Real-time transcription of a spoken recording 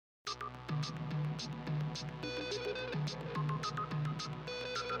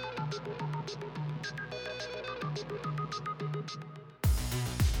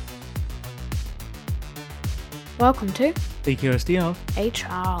Welcome to The Curiosity of A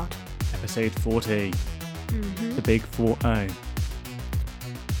Child. Episode 40. The Big 4-0.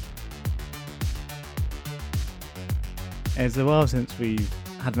 It's a while since we've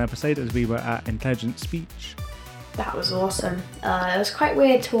had an episode as we were at Intelligent Speech. That was awesome. It was quite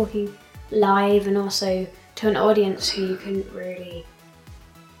weird talking live and also to an audience who you couldn't really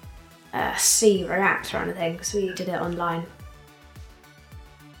see react or anything because we did it online.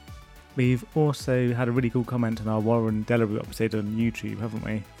 We've also had a really cool comment on our Warren Delarue episode on YouTube, haven't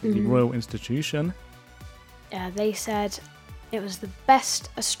we? From the Royal Institution. Yeah, they said it was the best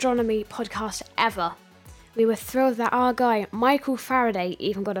astronomy podcast ever. We were thrilled that our guy, Michael Faraday,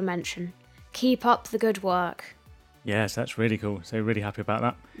 even got a mention. Keep up the good work. Yes, that's really cool. So really happy about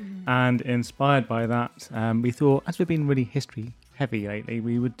that. And inspired by that, we thought, as we've been really history heavy lately,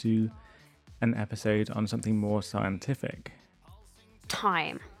 we would do an episode on something more scientific.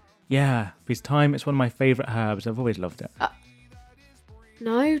 Time. Yeah, because time is one of my favourite herbs. I've always loved it.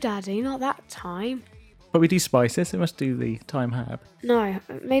 No, Daddy, not that time. But we do spices, so we must do the time herb. No,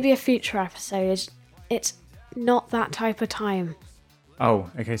 maybe a future episode. It's not that type of time. Oh,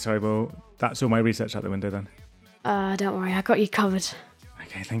 okay, sorry. Well, that's all my research out the window then. Don't worry, I got you covered.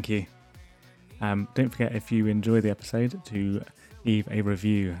 Okay, thank you. Don't forget, if you enjoy the episode, to leave a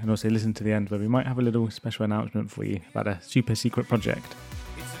review and also listen to the end where we might have a little special announcement for you about a super secret project.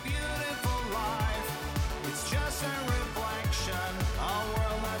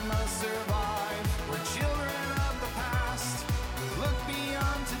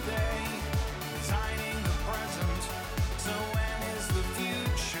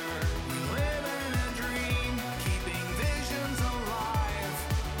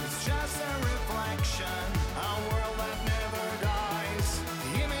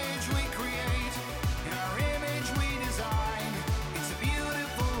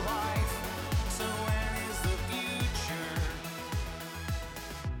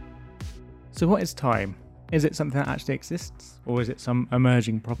 So what is time? Is it something that actually exists? Or is it some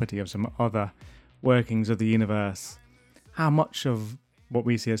emerging property of some other workings of the universe? How much of what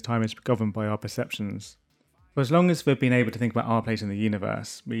we see as time is governed by our perceptions? For as long as we've been able to think about our place in the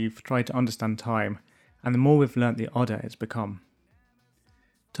universe, we've tried to understand time, and the more we've learnt, the odder it's become.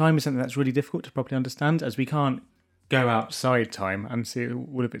 Time is something that's really difficult to properly understand, as we can't go outside time and see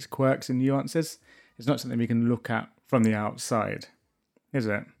all of its quirks and nuances. It's not something we can look at from the outside, is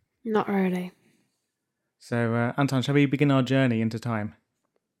it? Not really. So, Anton, shall we begin our journey into time?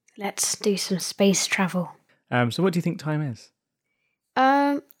 Let's do some space travel. So what do you think time is?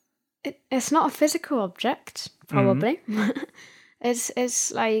 It's not a physical object, probably.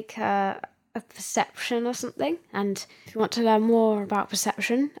 It's like a perception or something. And if you want to learn more about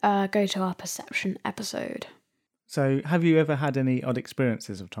perception, go to our perception episode. So, have you ever had any odd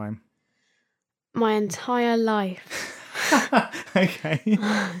experiences of time? My entire life. Okay.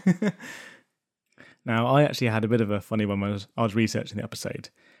 Now, I actually had a bit of a funny one when I was researching the episode.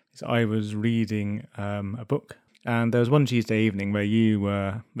 So I was reading a book, and there was one Tuesday evening where you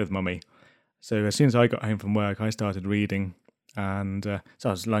were with Mummy. So as soon as I got home from work, I started reading, and so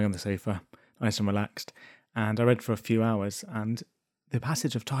I was lying on the sofa, nice and relaxed, and I read for a few hours, and the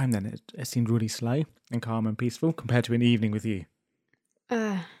passage of time then, it seemed really slow and calm and peaceful compared to an evening with you.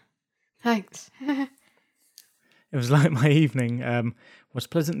 Thanks. It was like my evening was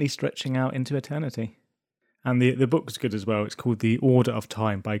pleasantly stretching out into eternity. And the book's good as well. It's called The Order of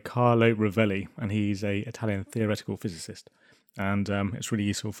Time by Carlo Rovelli, and he's an Italian theoretical physicist. And it's really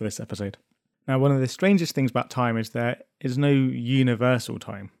useful for this episode. Now, one of the strangest things about time is there is no universal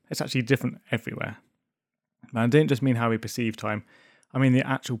time. It's actually different everywhere. And I don't just mean how we perceive time. I mean the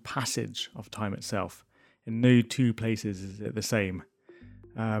actual passage of time itself. In no two places is it the same.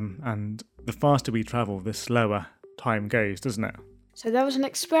 And the faster we travel, the slower time goes, doesn't it? So there was an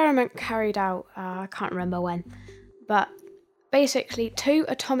experiment carried out, I can't remember when, but basically 2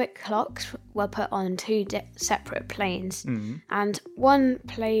 atomic clocks were put on 2 separate planes, and one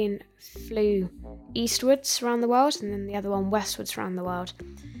plane flew eastwards around the world and then the other one westwards around the world.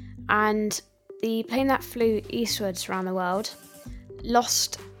 And the plane that flew eastwards around the world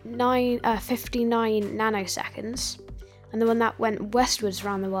lost 59 nanoseconds, and the one that went westwards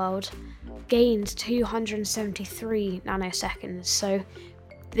around the world gained 273 nanoseconds. So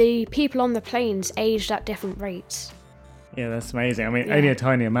the people on the planes aged at different rates. Yeah, that's amazing. I mean, only a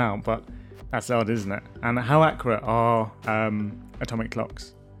tiny amount, but that's odd, isn't it? And how accurate are atomic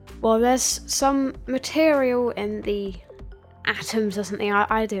clocks? Well, there's some material in the atoms or something.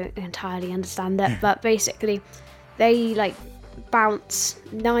 I don't entirely understand it, but basically they like bounce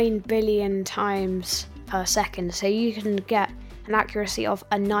 9 billion times per second, so you can get an accuracy of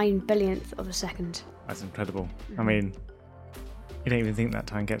a 9 billionth of a second. That's incredible. I mean, you don't even think that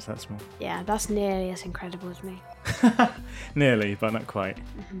time gets that small. Yeah, that's nearly as incredible as me. Nearly, but not quite.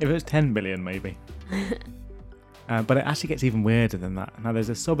 If it was 10 billion, maybe. But it actually gets even weirder than that. Now, there's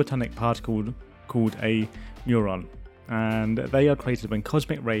a subatomic particle called a neuron, and they are created when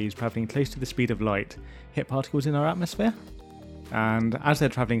cosmic rays travelling close to the speed of light hit particles in our atmosphere. And as they're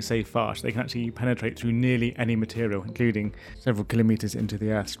travelling so fast, they can actually penetrate through nearly any material, including several kilometres into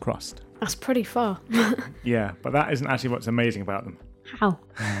the Earth's crust. That's pretty far. Yeah, but that isn't actually what's amazing about them. How?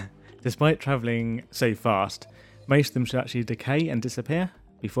 Despite travelling so fast, most of them should actually decay and disappear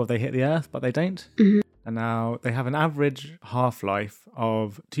before they hit the Earth, but they don't. Mm-hmm. And now they have an average half-life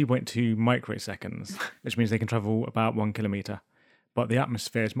of 2.2 microseconds, which means they can travel about 1 kilometre. But the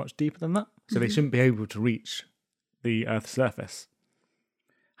atmosphere is much deeper than that, so they shouldn't be able to reach the Earth's surface.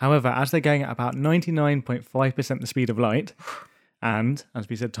 However, as they're going at about 99.5% the speed of light, and, as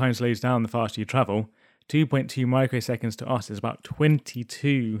we said, time slows down the faster you travel, 2.2 microseconds to us is about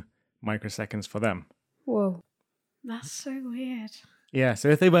 22 microseconds for them. Whoa. That's so weird. Yeah, so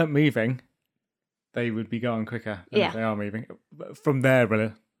if they weren't moving, they would be going quicker than if they are moving, from their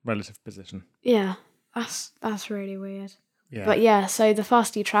relative position. Yeah, that's really weird. Yeah. But yeah, so the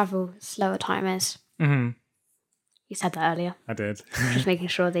faster you travel, slower time is. Mm-hmm. You said that earlier. I did. Just making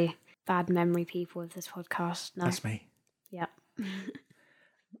sure the bad memory people of this podcast know. That's me. Yeah.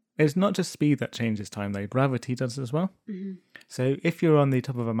 It's not just speed that changes time, though. Gravity does as well. Mm-hmm. So if you're on the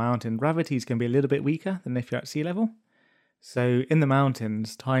top of a mountain, gravity is going to be a little bit weaker than if you're at sea level. So in the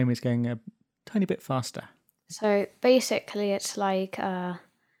mountains, time is going a tiny bit faster. So basically it's like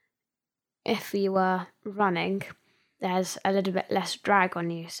if you were running, there's a little bit less drag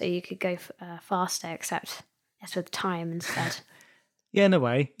on you, so you could go faster, except it's with time instead. Yeah, in a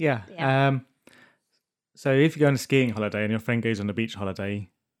way, yeah. So if you go on a skiing holiday and your friend goes on a beach holiday,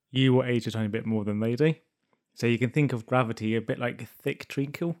 you will age a tiny bit more than they do. So you can think of gravity a bit like a thick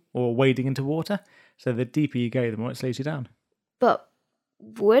treacle or wading into water. So the deeper you go, the more it slows you down. But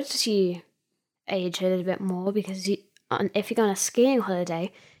would you age a little bit more? Because if you go on a skiing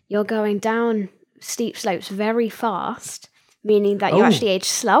holiday, you're going down steep slopes very fast, meaning that you actually age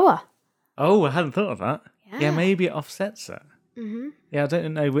slower. Oh, I hadn't thought of that. Yeah, Yeah, maybe it offsets it. Mm-hmm. Yeah, I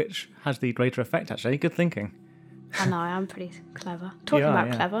don't know which has the greater effect, actually. Good thinking. I know, I'm pretty clever. Talking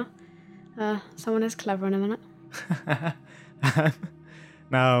about clever, someone is clever in a minute.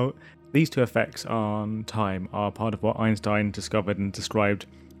 Now, these two effects on time are part of what Einstein discovered and described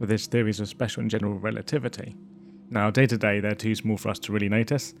with his theories of special and general relativity. Now, day to day, they're too small for us to really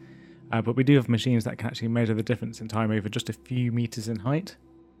notice, but we do have machines that can actually measure the difference in time over just a few meters in height.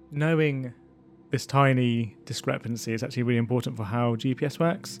 Knowing this tiny discrepancy is actually really important for how GPS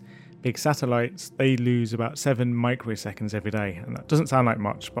works. Big satellites, they lose about 7 microseconds every day, and that doesn't sound like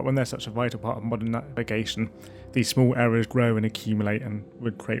much, but when they're such a vital part of modern navigation, these small errors grow and accumulate and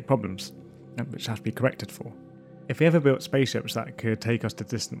would create problems, which have to be corrected for. If we ever built spaceships that could take us to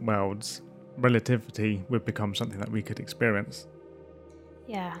distant worlds, relativity would become something that we could experience.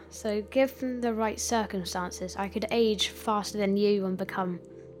 Yeah, so given the right circumstances, I could age faster than you and become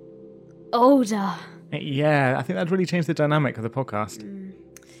older. Yeah, I think that'd really change the dynamic of the podcast.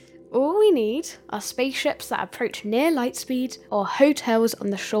 All we need are spaceships that approach near light speed or hotels on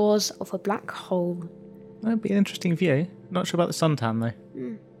the shores of a black hole. That'd be an interesting view. Not sure about the suntan, though.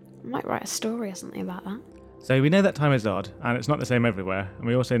 I might write a story or something about that. So we know that time is odd, and it's not the same everywhere. And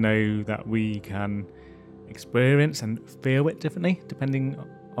we also know that we can experience and feel it differently, depending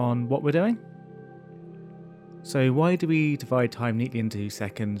on what we're doing. So why do we divide time neatly into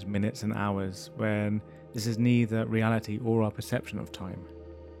seconds, minutes, and hours, when this is neither reality or our perception of time?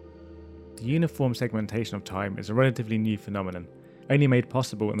 The uniform segmentation of time is a relatively new phenomenon, only made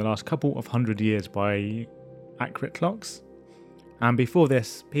possible in the last couple of 100 years by accurate clocks. And before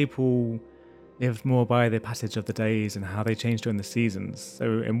this, people lived more by the passage of the days and how they changed during the seasons.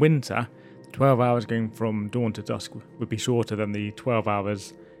 So in winter, the 12 hours going from dawn to dusk would be shorter than the 12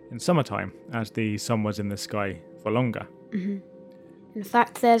 hours in summertime, as the sun was in the sky for longer. Mm-hmm. In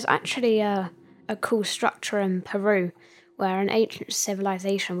fact, there's actually a cool structure in Peru where an ancient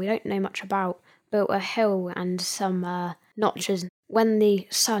civilization we don't know much about built a hill and some notches. When the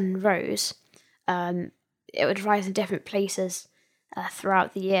sun rose, it would rise in different places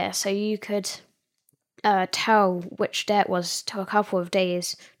throughout the year, so you could tell which day it was to a couple of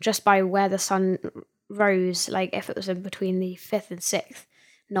days just by where the sun rose, like if it was in between the 5th and 6th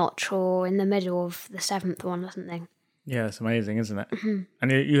notch or in the middle of the 7th one or something. Yeah, it's amazing, isn't it?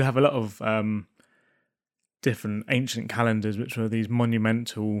 And you have a lot of different ancient calendars, which are these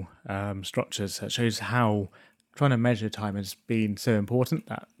monumental structures that shows how trying to measure time has been so important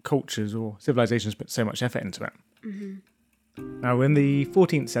that cultures or civilizations put so much effort into it. Now, in the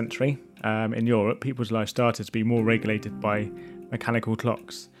 14th century, in Europe, people's lives started to be more regulated by mechanical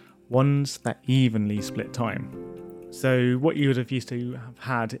clocks, ones that evenly split time. So what you would have used to have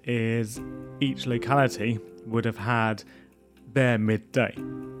had is each locality would have had their midday.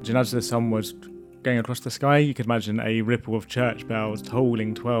 And as the sun was going across the sky, you could imagine a ripple of church bells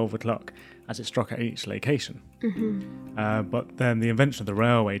tolling 12 o'clock as it struck at each location. But then the invention of the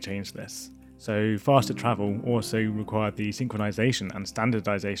railway changed this. So faster travel also required the synchronization and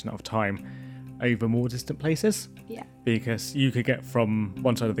standardization of time over more distant places. Yeah. Because you could get from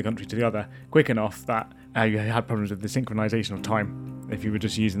one side of the country to the other quick enough that you had problems with the synchronization of time if you were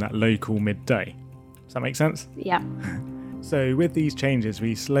just using that local midday. Does that make sense? Yeah. So with these changes,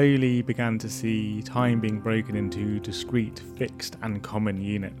 we slowly began to see time being broken into discrete, fixed and common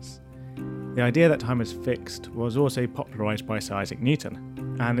units. The idea that time is fixed was also popularised by Sir Isaac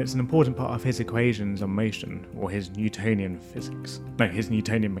Newton, and it's an important part of his equations on motion, or his Newtonian physics. No, his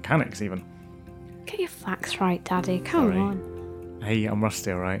Newtonian mechanics even. Get your facts right, Daddy. Come on. Hey, I'm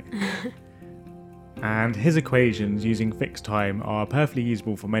rusty, alright? And his equations using fixed time are perfectly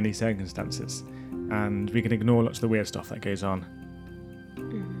usable for many circumstances, and we can ignore lots of the weird stuff that goes on.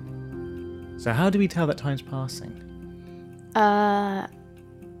 So how do we tell that time's passing?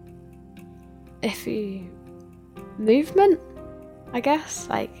 If you... movement, I guess.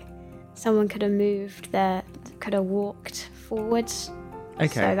 Like, someone could have walked forwards. Okay.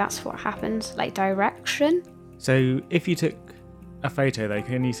 So that's what happens. Like, direction. So if you took a photo though,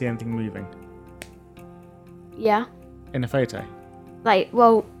 can you see anything moving? Yeah. In a photo? Like,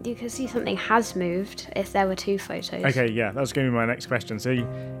 well, you can see something has moved if there were two photos. Okay, yeah, that was going to be my next question. So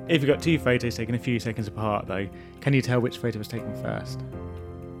if you've got two photos taken a few seconds apart though, can you tell which photo was taken first?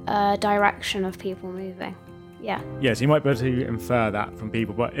 Direction of people moving. Yeah. Yeah, so you might be able to infer that from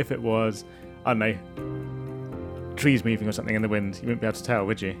people, but if it was, I don't know, trees moving or something in the wind, you wouldn't be able to tell,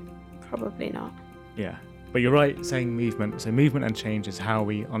 would you? Probably not. Yeah. But you're right saying movement. So movement and change is how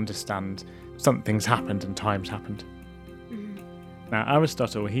we understand something's happened and time's happened. Now,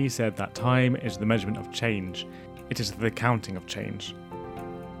 Aristotle, he said that time is the measurement of change. It is the counting of change.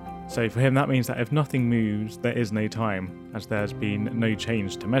 So for him, that means that if nothing moves, there is no time, as there's been no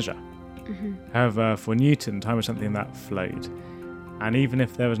change to measure. However, for Newton, time was something that flowed. And even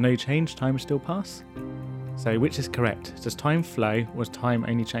if there was no change, time would still pass. So which is correct? Does time flow, or does time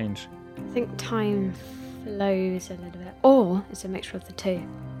only change? I think time flows a little bit. Or it's a mixture of the two.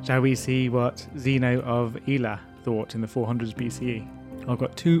 Shall we see what Zeno of Ela thought in the 400s BCE? I've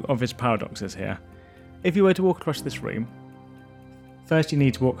got two of his paradoxes here. If you were to walk across this room, first you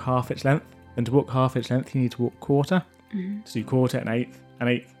need to walk half its length, then to walk half its length you need to walk quarter. So you quarter an eighth,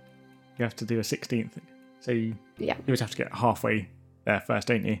 you have to do a 16th. So you always have to get halfway there first,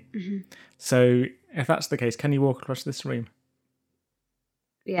 don't you? So if that's the case, can you walk across this room?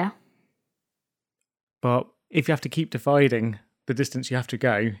 Yeah. But if you have to keep dividing the distance you have to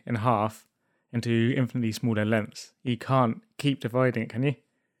go in half into infinitely smaller lengths, you can't keep dividing it, can you?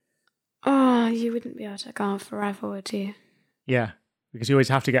 Oh, you wouldn't be able to go on forever, would you? Yeah, because you always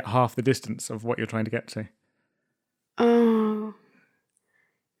have to get half the distance of what you're trying to get to. Oh.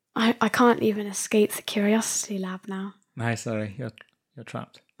 I can't even escape the curiosity lab now. No, sorry, you're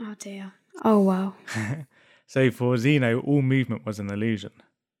trapped. Oh dear. Oh well. So for Zeno, all movement was an illusion.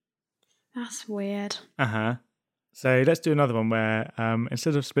 That's weird. So let's do another one where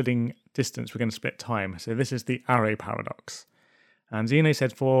instead of splitting distance, we're going to split time. So this is the arrow paradox. And Zeno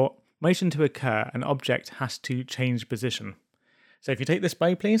said for motion to occur, an object has to change position. So if you take this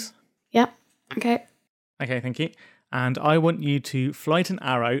bow, please. Yep. Okay. Okay, thank you. And I want you to flight an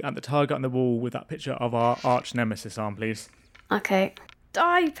arrow at the target on the wall with that picture of our arch nemesis on, please. Okay.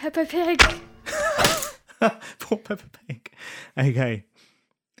 Die, Peppa Pig! Poor Peppa Pig. Okay.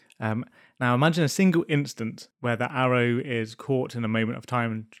 Now imagine a single instant where the arrow is caught in a moment of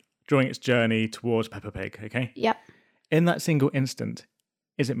time during its journey towards Peppa Pig, okay? Yep. In that single instant,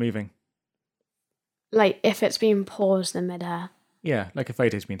 is it moving? Like if it's being paused in midair? Yeah, like a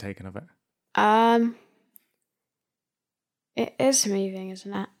photo's been taken of it. It is moving,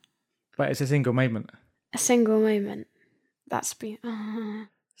 isn't it? But it's a single moment. A single moment. That's been...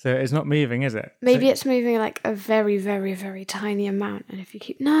 So it's not moving, is it? Maybe it's moving like a very, very, very tiny amount. And if you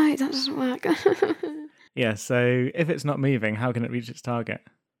keep... No, that doesn't work. Yeah, so if it's not moving, how can it reach its target?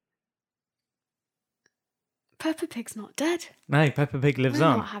 Peppa Pig's not dead. No, Peppa Pig lives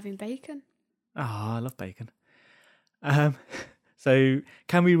on. We're not having bacon. Oh, I love bacon. Um, so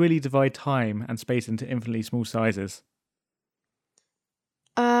can we really divide time and space into infinitely small sizes?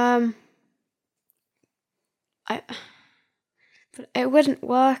 I, but it wouldn't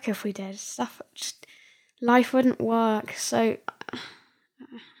work if we did. Life wouldn't work, so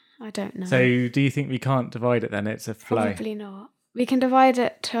I don't know. So do you think we can't divide it then? It's a flow. Probably not. We can divide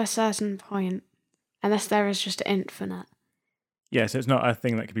it to a certain point, unless there is just infinite. Yeah, so it's not a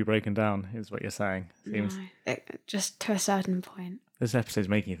thing that could be broken down, is what you're saying. Seems. No, just to a certain point. This episode's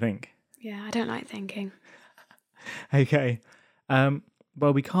making you think. Yeah, I don't like thinking. Okay.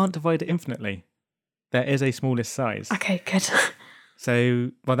 Well, we can't divide it infinitely. There is a smallest size. Okay, good.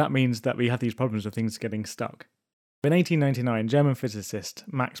 So, that means that we have these problems of things getting stuck. In 1899, German physicist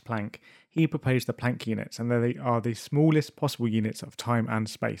Max Planck, he proposed the Planck units, and they are the smallest possible units of time and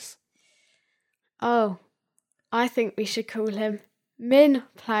space. Oh, I think we should call him Min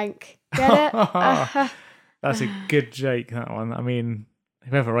Planck. Get it? That's a good joke, that one. I mean,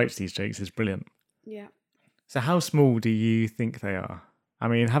 whoever writes these jokes is brilliant. Yeah. So how small do you think they are? I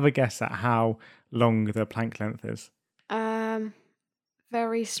mean, have a guess at how long the Planck length is.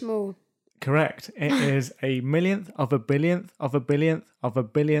 Very small. Correct. It is a millionth of a billionth of a billionth of a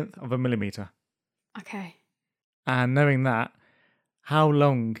billionth of a millimetre. Okay. And knowing that, how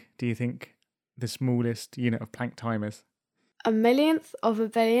long do you think the smallest unit of Planck time is? A millionth of a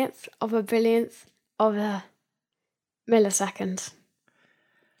billionth of a billionth of a millisecond.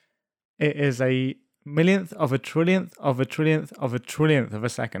 It is a millionth of a trillionth of a trillionth of a trillionth of a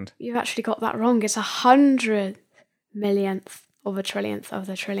second. You've actually got that wrong. It's 100 millionth of a trillionth of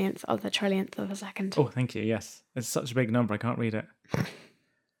the trillionth of the trillionth of a second. Oh, thank you. Yes. It's such a big number, I can't read it.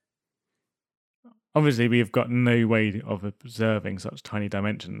 Obviously, we've got no way of observing such tiny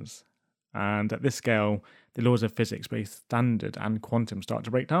dimensions. And at this scale, the laws of physics, both standard and quantum, start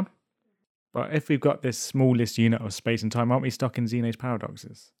to break down. But if we've got this smallest unit of space and time, aren't we stuck in Zeno's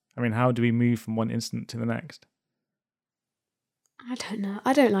paradoxes? I mean, how do we move from one instant to the next? I don't know.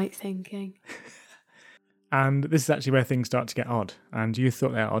 I don't like thinking. And this is actually where things start to get odd. And you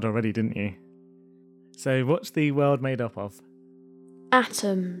thought they were odd already, didn't you? So what's the world made up of?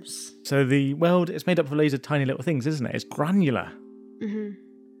 Atoms. So the world is made up of loads of tiny little things, isn't it? It's granular. Mm-hmm.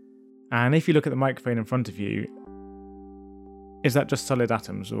 And if you look at the microphone in front of you, is that just solid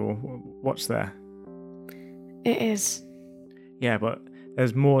atoms or what's there? It is. Yeah, but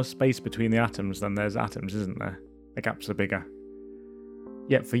there's more space between the atoms than there's atoms, isn't there? The gaps are bigger.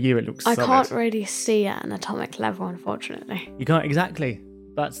 Yet for you it looks solid. I can't really see at an atomic level, unfortunately. You can't, exactly.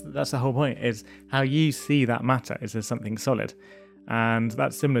 That's the whole point, is how you see that matter is as something solid. And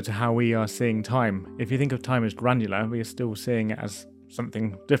that's similar to how we are seeing time. If you think of time as granular, we are still seeing it as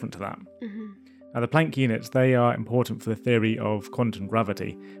something different to that. Mm-hmm. Now, the Planck units, they are important for the theory of quantum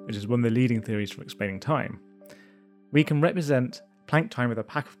gravity, which is one of the leading theories for explaining time. We can represent Planck time with a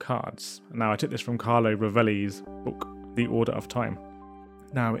pack of cards. Now, I took this from Carlo Rovelli's book, The Order of Time.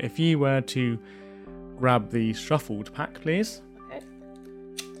 Now, if you were to grab the shuffled pack, please. Okay.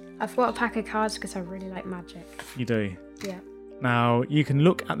 I've got a pack of cards because I really like magic. You do? Yeah. Now, you can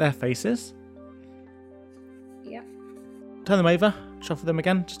look at their faces. Yeah. Turn them over, shuffle them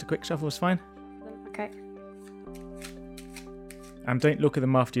again. Just a quick shuffle is fine. Okay. And don't look at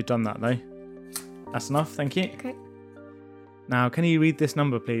them after you've done that, though. That's enough, thank you. Okay. Now, can you read this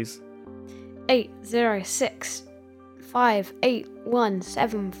number, please? 806 581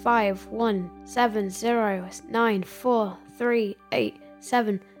 751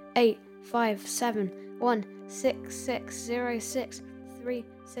 709438785857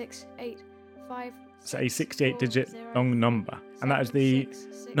 166063685. It's a 68-digit long number, and that is the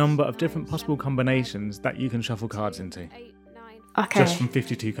number of different possible combinations that you can shuffle cards into. Okay. Just from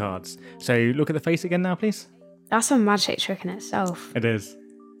 52 cards. So look at the face again now, please. That's a magic trick in itself. It is.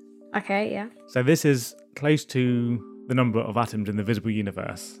 Okay, yeah. So this is close to the number of atoms in the visible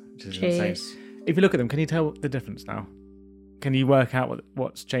universe, which is insane. If you look at them, can you tell the difference now? Can you work out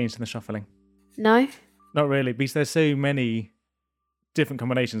what's changed in the shuffling? No. Not really, because there's so many different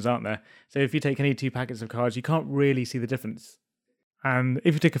combinations, aren't there? So if you take any two packets of cards, you can't really see the difference. And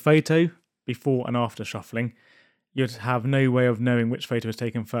if you took a photo before and after shuffling, you'd have no way of knowing which photo was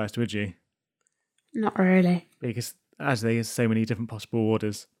taken first, would you? Not really. Because as there's so many different possible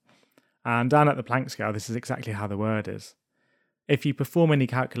orders. And down at the Planck scale, this is exactly how the word is. If you perform any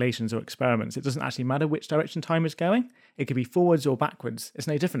calculations or experiments, it doesn't actually matter which direction time is going. It could be forwards or backwards. It's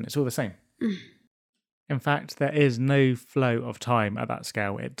no different. It's all the same. In fact, there is no flow of time at that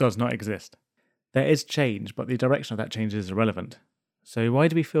scale. It does not exist. There is change, but the direction of that change is irrelevant. So why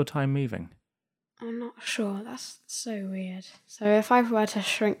do we feel time moving? I'm not sure. That's so weird. So if I were to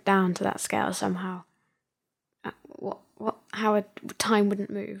shrink down to that scale somehow, How time wouldn't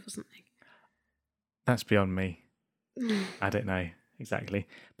move or something. That's beyond me. I don't know exactly.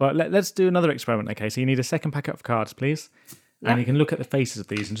 But let's do another experiment, okay? So you need a second packet of cards, please. Yep. And you can look at the faces of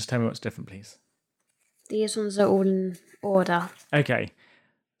these and just tell me what's different, please. These ones are all in order. Okay.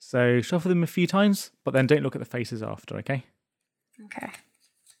 So shuffle them a few times, but then don't look at the faces after, okay? Okay.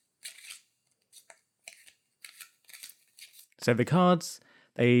 So the cards,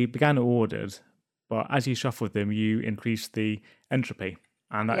 they began ordered, but as you shuffled them, you increased the entropy,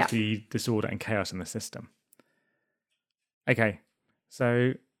 and that's the disorder and chaos in the system. Okay,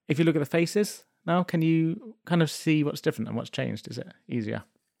 so if you look at the faces now, can you kind of see what's different and what's changed? Is it easier?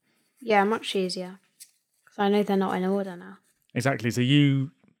 Yeah, much easier. Because I know they're not in order now. Exactly, so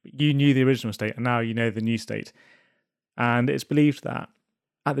you knew the original state, and now you know the new state. And it's believed that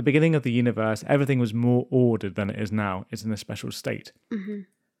at the beginning of the universe, everything was more ordered than it is now. It's in a special state. Mm-hmm.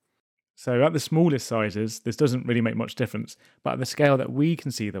 So at the smallest sizes, this doesn't really make much difference. But at the scale that we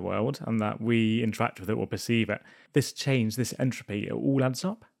can see the world and that we interact with it or perceive it, this change, this entropy, it all adds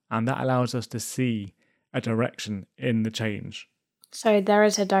up. And that allows us to see a direction in the change. So there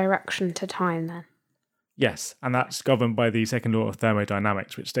is a direction to time then? Yes, and that's governed by the second law of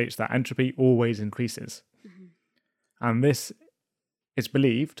thermodynamics, which states that entropy always increases. Mm-hmm. And this is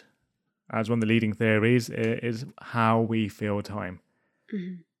believed, as one of the leading theories, is how we feel time.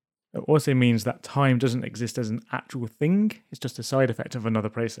 Mm-hmm. It also means that time doesn't exist as an actual thing, it's just a side effect of another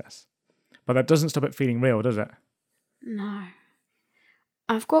process. But that doesn't stop it feeling real, does it? No.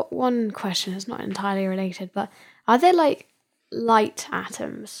 I've got one question, it's not entirely related, but are there like light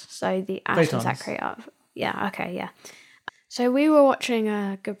atoms? So the atoms that create up. Yeah, okay, yeah. So we were watching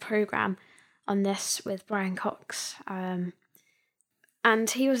a good program on this with Brian Cox, and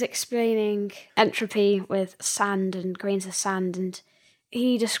he was explaining entropy with sand and grains of sand, and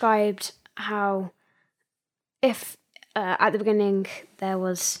he described how if at the beginning there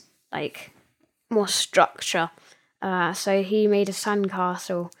was like more structure, so he made a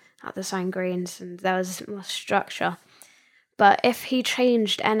sandcastle out of the sand grains and there was more structure, but if he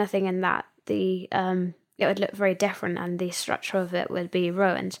changed anything in that, it would look very different and the structure of it would be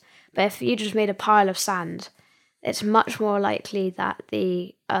ruined. But if you just made a pile of sand, it's much more likely that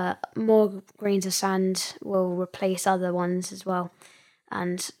the more grains of sand will replace other ones as well.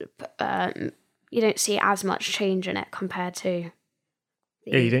 And you don't see as much change in it compared to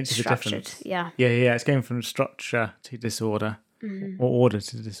you don't see the difference. Yeah, it's going from structure to disorder, or order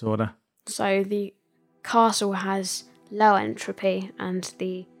to disorder. So the castle has low entropy and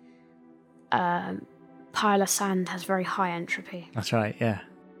the pile of sand has very high entropy. That's right, yeah.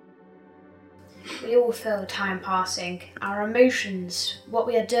 We all feel time passing. Our emotions, what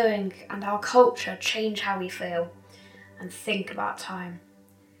we are doing, and our culture change how we feel and think about time.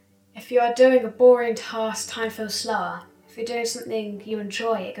 If you are doing a boring task, time feels slower. If you're doing something you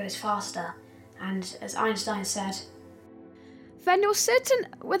enjoy, it goes faster. And as Einstein said, when you're sitting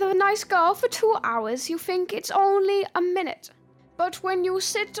with a nice girl for 2 hours, you think it's only a minute. But when you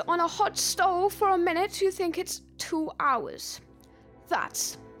sit on a hot stove for a minute, you think it's 2 hours.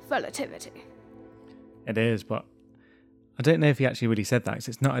 That's relativity. It is, but I don't know if he actually really said that, because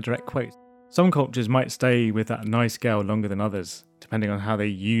it's not a direct quote. Some cultures might stay with that nice girl longer than others, depending on how they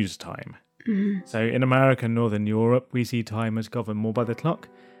use time. Mm-hmm. So in America and Northern Europe, we see time as governed more by the clock.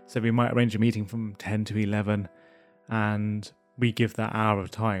 So we might arrange a meeting from 10 to 11, and we give that hour of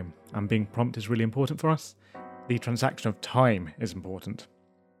time. And being prompt is really important for us. The transaction of time is important.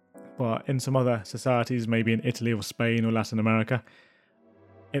 But in some other societies, maybe in Italy or Spain or Latin America,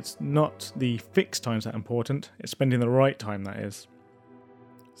 it's not the fixed times that are important, it's spending the right time that is.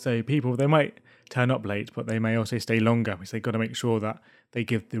 So people, they might turn up late, but they may also stay longer, because they've got to make sure that they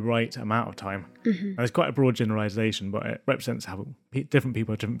give the right amount of time. Mm-hmm. And it's quite a broad generalisation, but it represents how different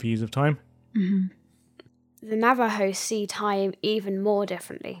people have different views of time. Mm-hmm. The Navajos see time even more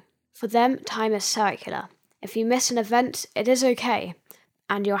differently. For them, time is circular. If you miss an event, it is okay,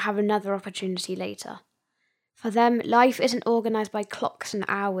 and you'll have another opportunity later. For them, life isn't organised by clocks and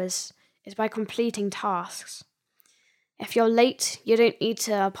hours, it's by completing tasks. If you're late, you don't need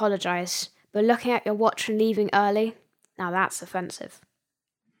to apologise, but looking at your watch and leaving early, now that's offensive.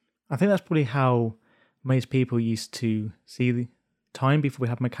 I think that's probably how most people used to see the time before we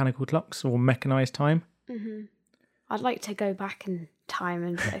had mechanical clocks or mechanised time. Mm-hmm. I'd like to go back in time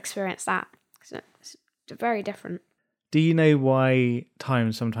and experience that, because it's very different. Do you know why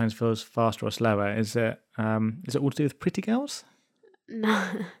time sometimes feels faster or slower? Is it all to do with pretty girls? No.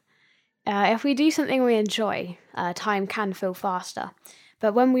 If we do something we enjoy, time can feel faster.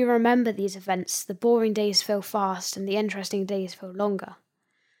 But when we remember these events, the boring days feel fast and the interesting days feel longer.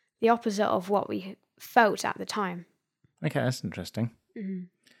 The opposite of what we felt at the time. Okay, that's interesting. Mm-hmm.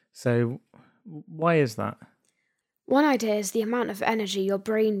 So why is that? One idea is the amount of energy your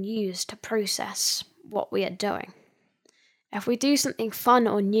brain used to process what we are doing. If we do something fun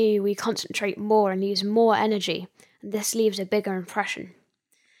or new, we concentrate more and use more energy, and this leaves a bigger impression.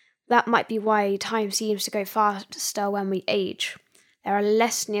 That might be why time seems to go faster when we age. There are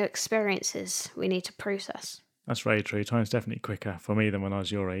less new experiences we need to process. That's very true. Time's definitely quicker for me than when I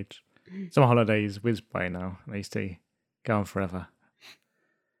was your age. Some holidays whiz by now. They used to go on forever.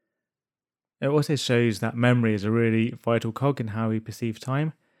 It also shows that memory is a really vital cog in how we perceive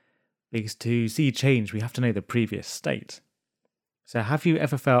time, because to see change, we have to know the previous state. So have you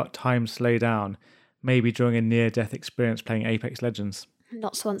ever felt time slow down, maybe during a near-death experience playing Apex Legends?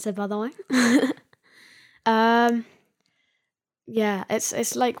 Not sponsored, by the way. Yeah,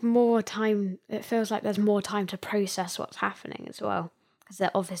 it's like more time. It feels like there's more time to process what's happening as well, because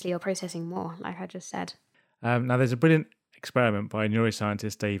obviously you're processing more, like I just said. Now, there's a brilliant experiment by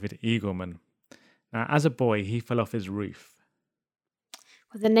neuroscientist David Eagleman. Now, as a boy, he fell off his roof.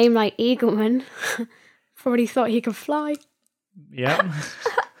 With a name like Eagleman, probably thought he could fly. Yeah.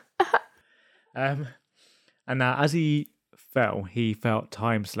 And now, as he fell, he felt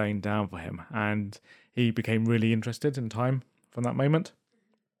time slowing down for him, and he became really interested in time from that moment.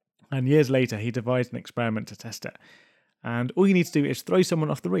 And years later, he devised an experiment to test it. And all you need to do is throw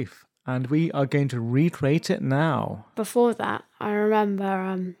someone off the roof, and we are going to recreate it now. Before that, I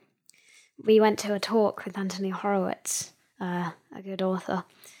remember we went to a talk with Anthony Horowitz, a good author,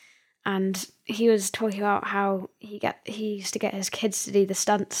 and he was talking about how he used to get his kids to do the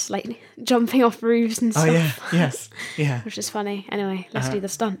stunts, like jumping off roofs and stuff. Oh, yeah, yes, yeah. Which is funny. Anyway, let's do the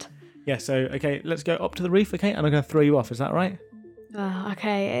stunt. Yeah, so, okay, let's go up to the roof, okay? And I'm going to throw you off, is that right?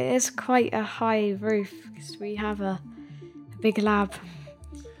 Okay, it is quite a high roof, because we have a big lab.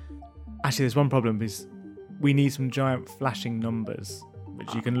 Actually, there's one problem, is we need some giant flashing numbers,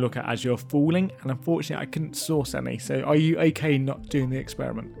 which you can look at as you're falling, and unfortunately I couldn't source any, so are you okay not doing the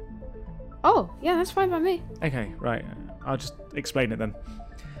experiment? Oh, yeah, that's fine by me. Okay, right, I'll just explain it then.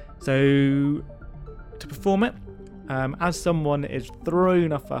 So, to perform it, as someone is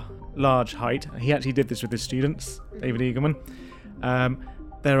thrown off a large height, he actually did this with his students, David Eagleman,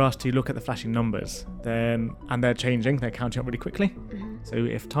 they're asked to look at the flashing numbers, and they're changing, they're counting up really quickly. Mm-hmm. So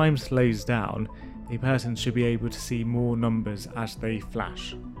if time slows down, the person should be able to see more numbers as they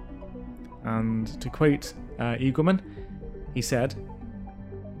flash. And to quote Eagleman, he said,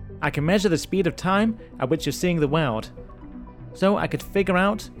 "I can measure the speed of time at which you're seeing the world. So I could figure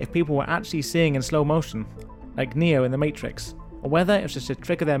out if people were actually seeing in slow motion, like Neo in The Matrix, or whether it's just a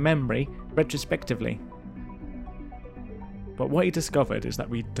trick of their memory retrospectively." But what he discovered is that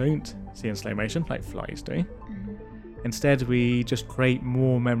we don't see in slow motion like flies do. Mm-hmm. Instead, we just create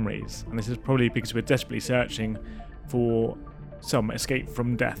more memories. And this is probably because we're desperately searching for some escape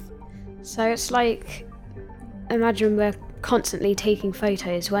from death. So it's like, imagine we're constantly taking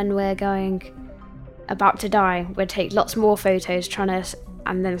photos. When we're about to die, we'd take lots more photos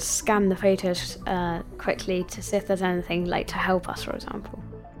and then scan the photos quickly to see if there's anything like to help us, for example.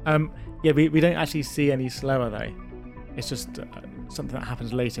 Yeah, we don't actually see any slower though. It's just something that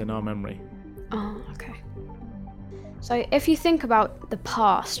happens later in our memory. Oh, okay. So if you think about the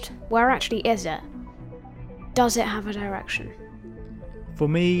past, where actually is it? Does it have a direction? For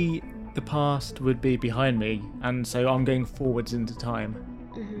me, the past would be behind me, and so I'm going forwards into time.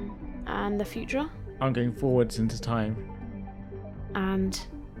 Mm-hmm. And the future? I'm going forwards into time. And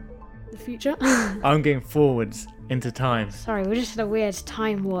the future? I'm going forwards into time. Sorry, we just had a weird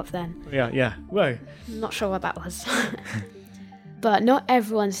time warp then. Yeah. Whoa. I'm not sure what that was. But not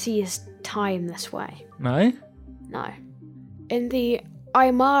everyone sees time this way. No? No. In the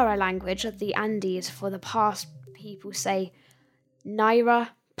Aymara language of the Andes, for the past, people say Naira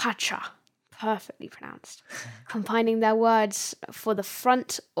Pacha, perfectly pronounced, combining their words for the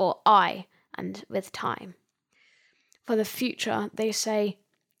front or eye and with time. For the future, they say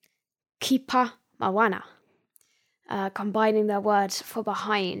Kipa Mawana, combining their words for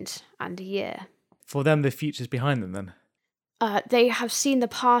behind and year. For them, the future's behind them then? They have seen the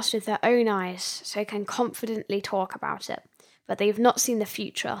past with their own eyes, so can confidently talk about it, but they have not seen the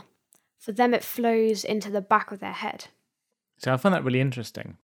future. For them, it flows into the back of their head. So I find that really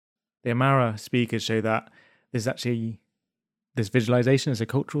interesting. The Amara speakers show that this visualization is a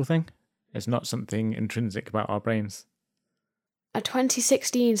cultural thing. It's not something intrinsic about our brains. A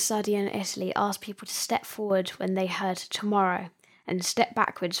 2016 study in Italy asked people to step forward when they heard tomorrow and step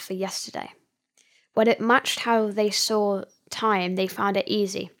backwards for yesterday. When it matched how they saw time, they found it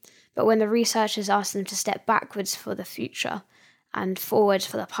easy. But when the researchers asked them to step backwards for the future and forward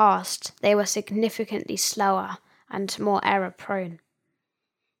for the past, they were significantly slower and more error-prone.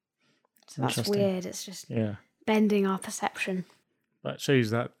 So that's weird. It's just bending our perception. But it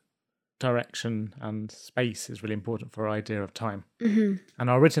shows that direction and space is really important for our idea of time. Mm-hmm. And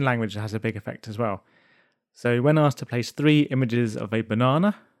our written language has a big effect as well. So when asked to place 3 images of a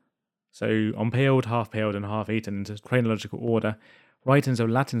banana, so on peeled, half peeled and half eaten into chronological order, writers of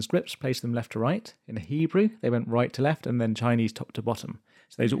Latin scripts placed them left to right. In Hebrew, they went right to left, and then Chinese top to bottom.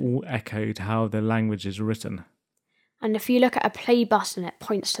 So those all echoed how the language is written. And if you look at a play button, it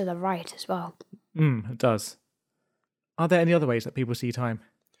points to the right as well. It does. Are there any other ways that people see time?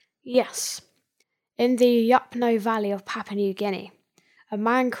 Yes. In the Yupno Valley of Papua New Guinea, a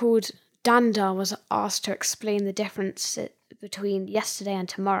man called Danda was asked to explain the difference between yesterday and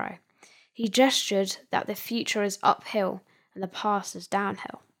tomorrow. He gestured that the future is uphill and the past is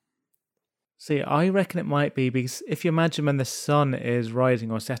downhill. See, I reckon it might be because if you imagine when the sun is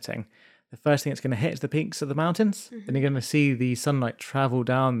rising or setting, the first thing it's going to hit is the peaks of the mountains. Mm-hmm. Then you're going to see the sunlight travel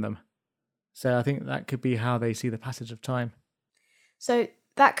down them. So I think that could be how they see the passage of time. So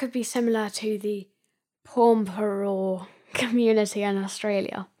that could be similar to the Pormpuror community in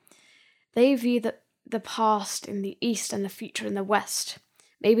Australia. They view the past in the east and the future in the west.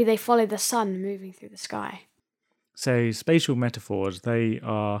 Maybe they follow the sun moving through the sky. So spatial metaphors, they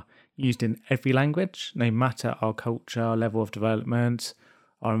are used in every language, no matter our culture, our level of development,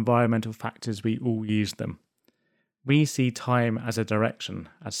 our environmental factors, we all use them. We see time as a direction,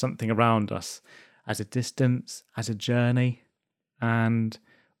 as something around us, as a distance, as a journey, and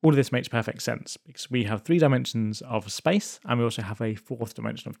all of this makes perfect sense because we have 3 dimensions of space and we also have a 4th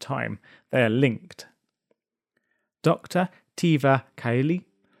dimension of time. They are linked. Dr. Tiva Kaili,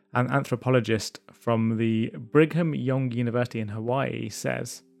 an anthropologist from the Brigham Young University in Hawaii,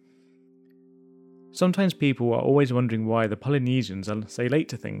 says, "Sometimes people are always wondering why the Polynesians are so late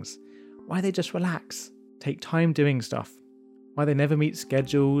to things, why they just relax, take time doing stuff, why they never meet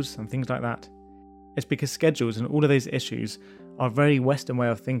schedules and things like that. It's because schedules and all of those issues are a very Western way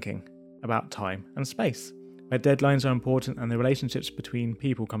of thinking about time and space, where deadlines are important and the relationships between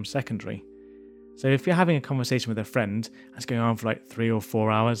people come secondary. So if you're having a conversation with a friend that's going on for like 3 or 4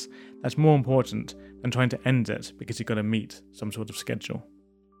 hours, that's more important than trying to end it because you've got to meet some sort of schedule."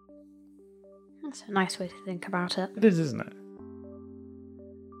 That's a nice way to think about it. It is, isn't it?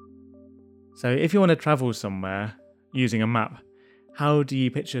 So if you want to travel somewhere using a map, how do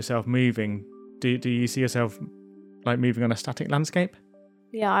you picture yourself moving? Do you see yourself like moving on a static landscape?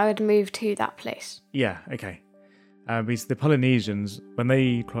 Yeah, I would move to that place. Yeah, okay. Because the Polynesians, when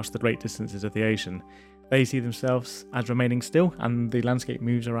they cross the great distances of the ocean, they see themselves as remaining still and the landscape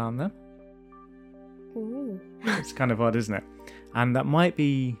moves around them. Ooh. It's kind of odd, isn't it? And that might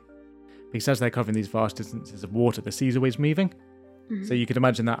be because as they're covering these vast distances of water, the sea's always moving. Mm-hmm. So you could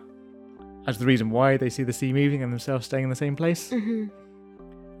imagine that as the reason why they see the sea moving and themselves staying in the same place. Mm-hmm.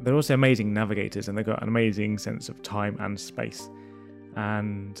 They're also amazing navigators and they've got an amazing sense of time and space.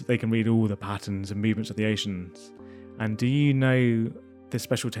 And they can read all the patterns and movements of the oceans. And do you know the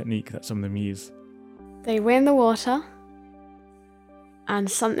special technique that some of them use? They weigh in the water.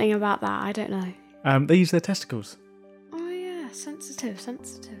 And something about that, I don't know. They use their testicles. Oh yeah, sensitive.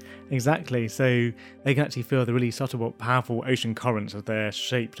 Exactly. So they can actually feel the really subtle but powerful ocean currents as they're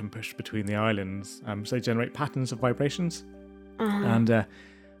shaped and pushed between the islands. So they generate patterns of vibrations. Uh-huh. And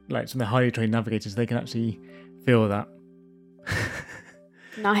like some of the highly trained navigators, they can actually feel that.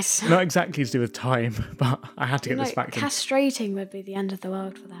 Nice. Not exactly to do with time, but I had to get this fact in. Castrating would be the end of the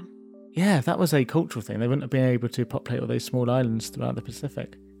world for them. Yeah, if that was a cultural thing, they wouldn't have been able to populate all those small islands throughout the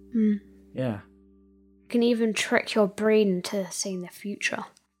Pacific. Yeah. You can even trick your brain into seeing the future.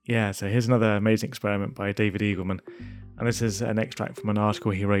 Yeah, so here's another amazing experiment by David Eagleman. And this is an extract from an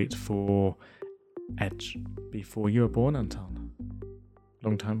article he wrote for Edge before you were born, Anton.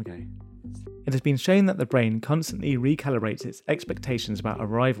 Long time ago. It has been shown that the brain constantly recalibrates its expectations about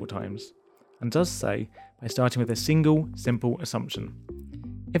arrival times, and does so by starting with a single, simple assumption.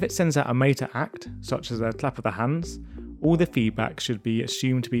 If it sends out a motor act, such as a clap of the hands, all the feedback should be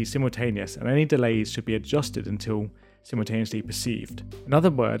assumed to be simultaneous and any delays should be adjusted until simultaneously perceived. In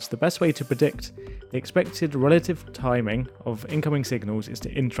other words, the best way to predict the expected relative timing of incoming signals is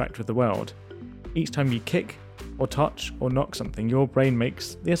to interact with the world. Each time you kick, or touch, or knock something, your brain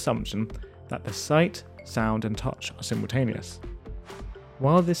makes the assumption that the sight, sound, and touch are simultaneous.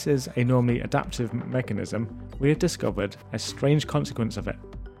 While this is a normally adaptive mechanism, we have discovered a strange consequence of it.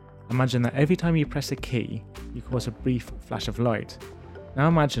 Imagine that every time you press a key, you cause a brief flash of light. Now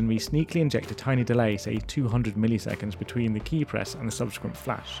imagine we sneakily inject a tiny delay, say 200 milliseconds, between the key press and the subsequent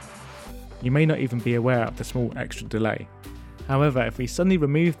flash. You may not even be aware of the small extra delay. However, if we suddenly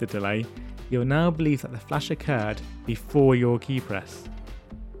remove the delay, you'll now believe that the flash occurred before your key press.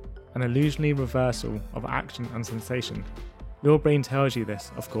 An illusionary reversal of action and sensation. Your brain tells you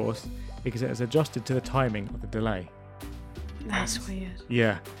this, of course, because it has adjusted to the timing of the delay. That's weird.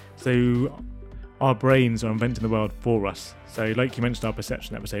 Yeah, so our brains are inventing the world for us. So like you mentioned our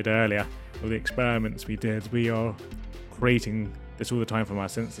perception episode earlier, or the experiments we did, we are creating this all the time from our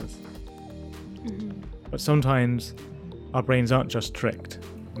senses. But sometimes our brains aren't just tricked.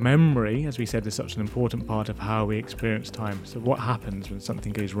 Memory, as we said, is such an important part of how we experience time. So what happens when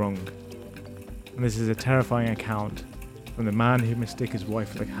something goes wrong? And this is a terrifying account from The Man Who Mistook His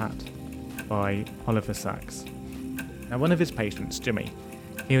Wife for a Cat by Oliver Sacks. Now, one of his patients, Jimmy,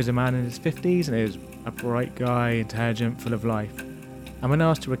 he was a man in his 50s and he was a bright guy, intelligent, full of life. And when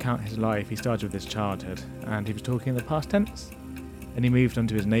asked to recount his life, he started with his childhood, and he was talking in the past tense. And he moved on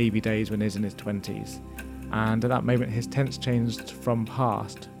to his Navy days when he was in his 20s. And at that moment, his tense changed from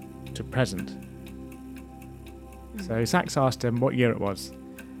past to present. So Sacks asked him what year it was.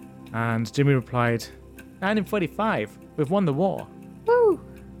 And Jimmy replied, 1945, we've won the war. Woo!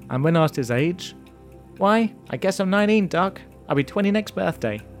 And when asked his age, why, I guess I'm 19, Doc. I'll be 20 next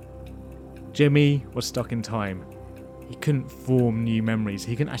birthday. Jimmy was stuck in time. He couldn't form new memories.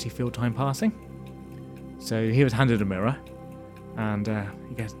 He couldn't actually feel time passing. So he was handed a mirror. And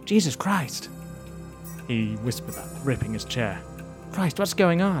he goes, Jesus Christ. He whispered that, gripping his chair. Christ, what's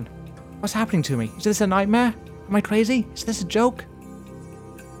going on? What's happening to me? Is this a nightmare? Am I crazy? Is this a joke?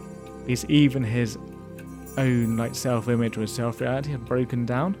 Because even his own self-image or his self-reality had broken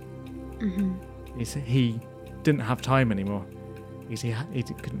down. He didn't have time anymore. He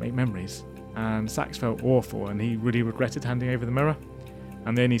couldn't make memories. And Sacks felt awful, and he really regretted handing over the mirror.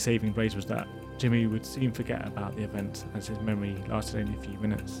 And the only saving grace was that Jimmy would soon forget about the event, as his memory lasted only a few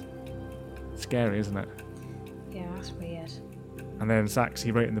minutes. Scary, isn't it? Yeah, that's weird. And then Sacks,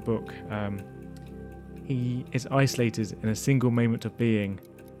 he wrote in the book, he is isolated in a single moment of being,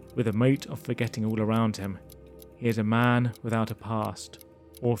 with a mote of forgetting all around him. He is a man without a past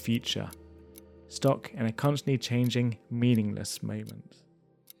or future, stuck in a constantly changing, meaningless moment.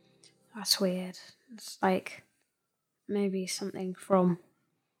 That's weird. It's like maybe something from...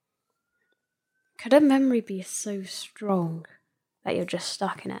 Could a memory be so strong that you're just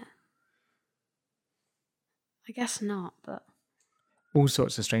stuck in it? I guess not, but... All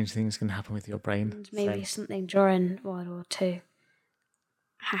sorts of strange things can happen with your brain. And maybe something during World War II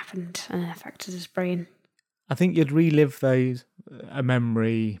happened and affected his brain. I think you'd relive a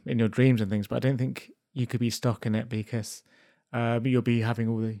memory in your dreams and things, but I don't think you could be stuck in it because you'll be having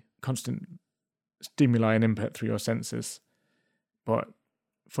all the constant stimuli and input through your senses. But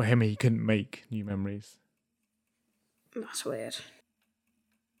for him, he couldn't make new memories. That's weird.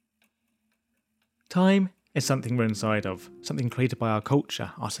 Time is something we're inside of, something created by our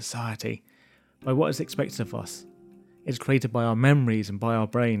culture, our society, by what is expected of us. It's created by our memories and by our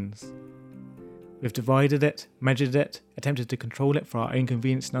brains. We've divided it, measured it, attempted to control it for our own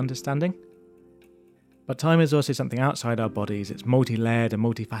convenience and understanding. But time is also something outside our bodies. It's multi-layered and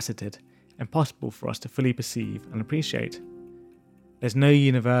multifaceted, impossible for us to fully perceive and appreciate. There's no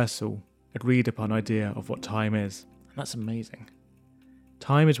universal, agreed upon idea of what time is, and that's amazing.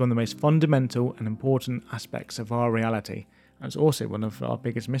 Time is one of the most fundamental and important aspects of our reality, and it's also one of our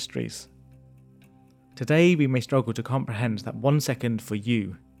biggest mysteries. Today, we may struggle to comprehend that 1 second for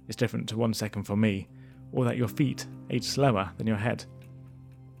you is different to 1 second for me, or that your feet age slower than your head.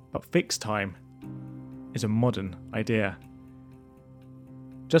 But fixed time is a modern idea.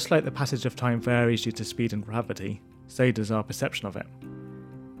 Just like the passage of time varies due to speed and gravity, so does our perception of it.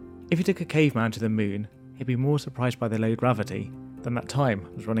 If you took a caveman to the moon, he'd be more surprised by the low gravity than that time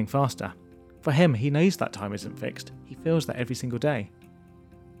was running faster. For him, he knows that time isn't fixed. He feels that every single day.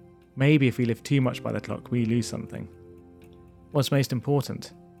 Maybe if we live too much by the clock, we lose something. What's most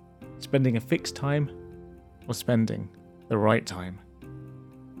important? Spending a fixed time or spending the right time?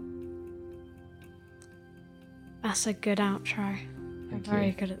 That's a good outro. I'm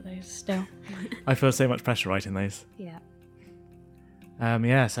very good at those still. I feel so much pressure writing those. Yeah.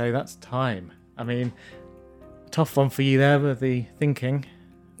 So that's time. I mean, tough one for you there with the thinking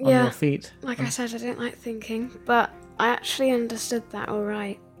on your feet. Like I said, I don't like thinking, but I actually understood that all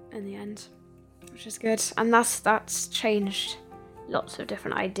right in the end, which is good. And that's changed lots of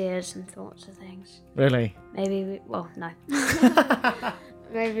different ideas and thoughts of things. Really? Maybe no.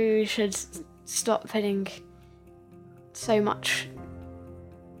 Maybe we should stop putting so much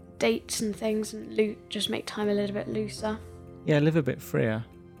dates and things and just make time a little bit looser. Yeah, live a bit freer.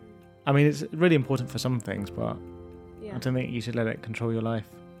 I mean, it's really important for some things, but I don't think you should let it control your life.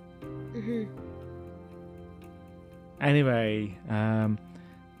 Anyway,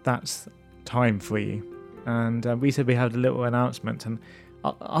 that's time for you. And we said we had a little announcement. And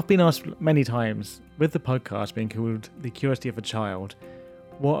I've been asked many times, with the podcast being called The Curiosity of a Child,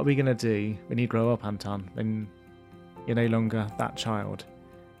 what are we going to do when you grow up, Anton, when you're no longer that child?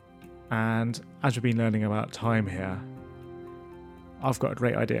 And as we've been learning about time here, I've got a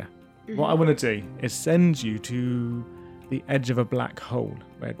great idea. What I want to do is send you to the edge of a black hole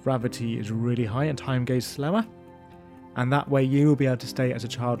where gravity is really high and time goes slower. And that way you will be able to stay as a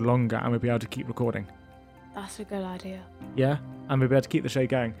child longer and we'll be able to keep recording. That's a good idea. Yeah, and we'll be able to keep the show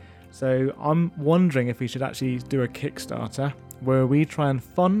going. So I'm wondering if we should actually do a Kickstarter where we try and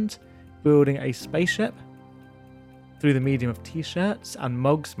fund building a spaceship through the medium of t-shirts and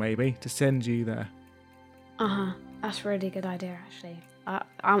mugs maybe to send you there. That's a really good idea actually.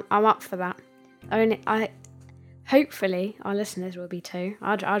 I'm up for that. Hopefully our listeners will be too.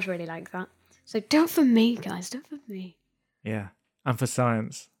 I'd really like that. So do it for me, guys. Do it for me. Yeah, and for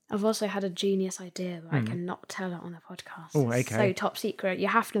science. I've also had a genius idea, but I cannot tell it on the podcast. Oh, okay. It's so top secret. You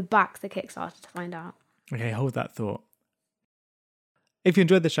have to back the Kickstarter to find out. Okay, hold that thought. If you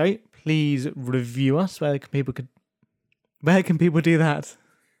enjoyed the show, please review us. Where can people do that?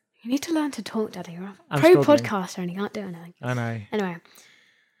 You need to learn to talk, Daddy. You're a I'm pro struggling. podcaster and you can't do anything. I know. Anyway,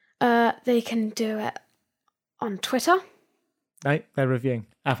 they can do it on Twitter. No, they're reviewing.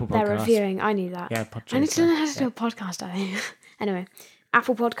 Apple Podcasts. They're reviewing. I knew that. Yeah, Podchaser. I need to learn how to do a podcast, Daddy. Anyway,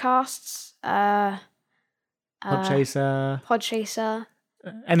 Apple Podcasts. Podchaser.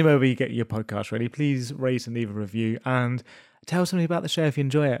 Anywhere where you get your podcast, really, please rate and leave a review and tell somebody about the show if you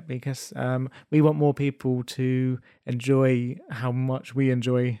enjoy it, because we want more people to enjoy how much we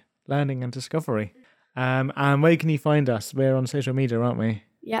enjoy learning and discovery. And where can you find us? We're on social media, aren't we?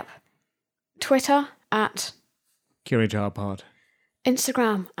 Yep. Twitter at CurioChildPod.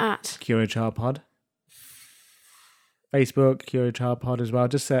 Instagram at CurioChildPod. Facebook, CurioChildPod as well.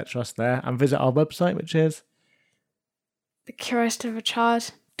 Just search us there and visit our website, which is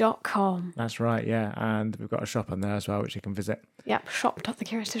thecuriosityofAchild.com. That's right, yeah. And we've got a shop on there as well, which you can visit. Yep,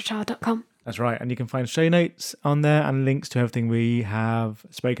 shop.thecuriosityofAchild.com. That's right. And you can find show notes on there and links to everything we have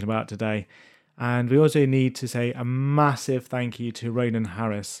spoken about today. And we also need to say a massive thank you to Ronan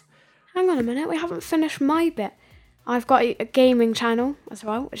Harris. Hang on a minute, we haven't finished my bit. I've got a gaming channel as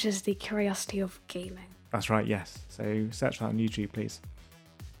well, which is The Curiosity of Gaming. That's right, yes. So search that on YouTube, please.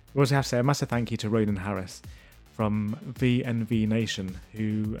 We also have to say a massive thank you to Ronan Harris from VNV Nation,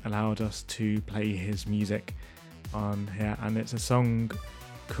 who allowed us to play his music on here. And it's a song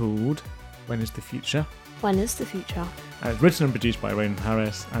called When Is the Future? When is the Future? And it's written and produced by Ronan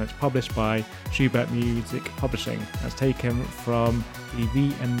Harris, and it's published by Schubert Music Publishing. And it's taken from the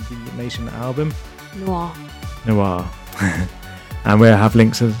VNV Nation album Noire. And we'll have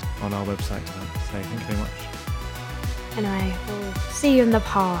links on our website to that. So thank you very much. Anyway, we'll see you in the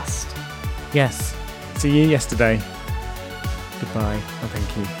past. Yes. See you yesterday. Goodbye and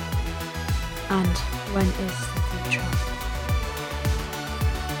thank you. And when is the future?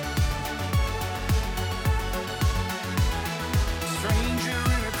 Stranger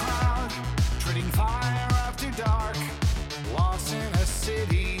in a crowd, treading fire after dark, lost in a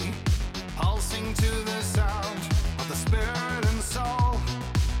city, pulsing to the sound of the spirit and soul.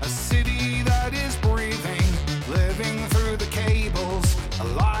 A city that is breathing, living through the cables,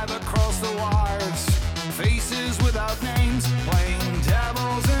 alive across the wires. Faces without names, playing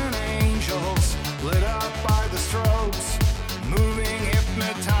devils and angels, lit up by the strobes, moving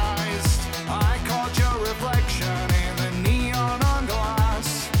hypnotized. I caught your reflection in the neon on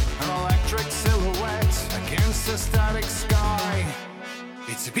glass, an electric silhouette against a static sky.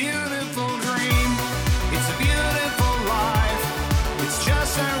 It's a beautiful dream, it's a beautiful life. It's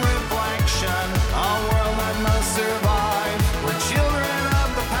just a reflection, a world that must survive. We're children of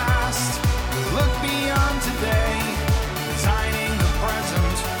the past, we look beyond today, designing the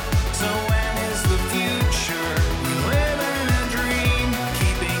present. So when is the future? We live in a dream,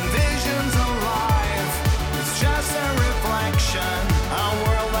 keeping visions alive. It's just a reflection, a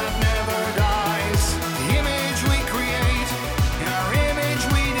world that never dies. The image we create, in our image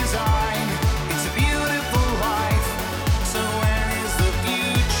we design. It's a beautiful life. So when is the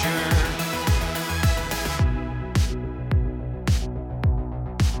future?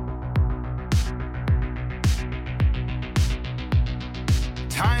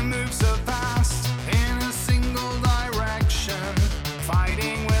 Time moves so fast in a single direction,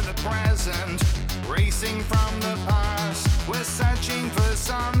 fighting with the present, racing from the past. We're searching for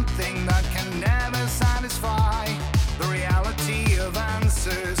something that can never satisfy. The reality of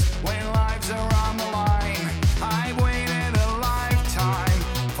answers when lives are on the line. I waited a lifetime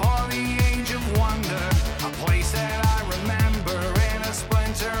for the age of wonder, a place that I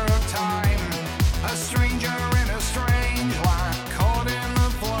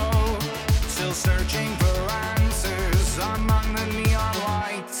searching for answers among the neon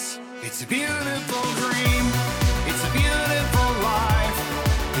lights. It's a beautiful dream, it's a beautiful life.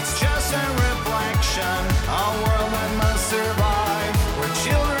 It's just a reflection, a world that must survive. We're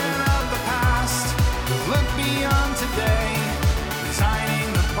children of the past who look beyond today, designing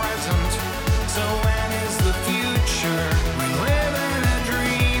the present. So when is the future? We live in a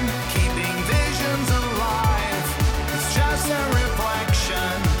dream, keeping visions alive. It's just a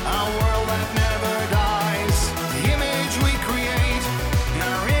reflection, a world that never dies. The image we create, in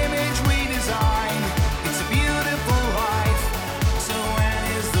our image we design. It's a beautiful life. So when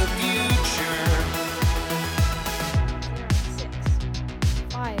is the future?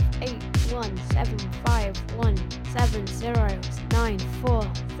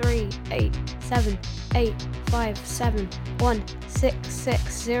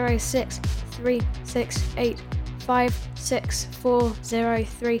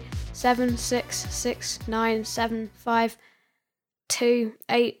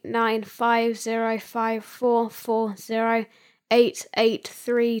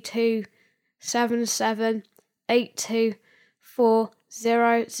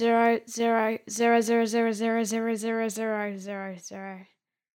 0.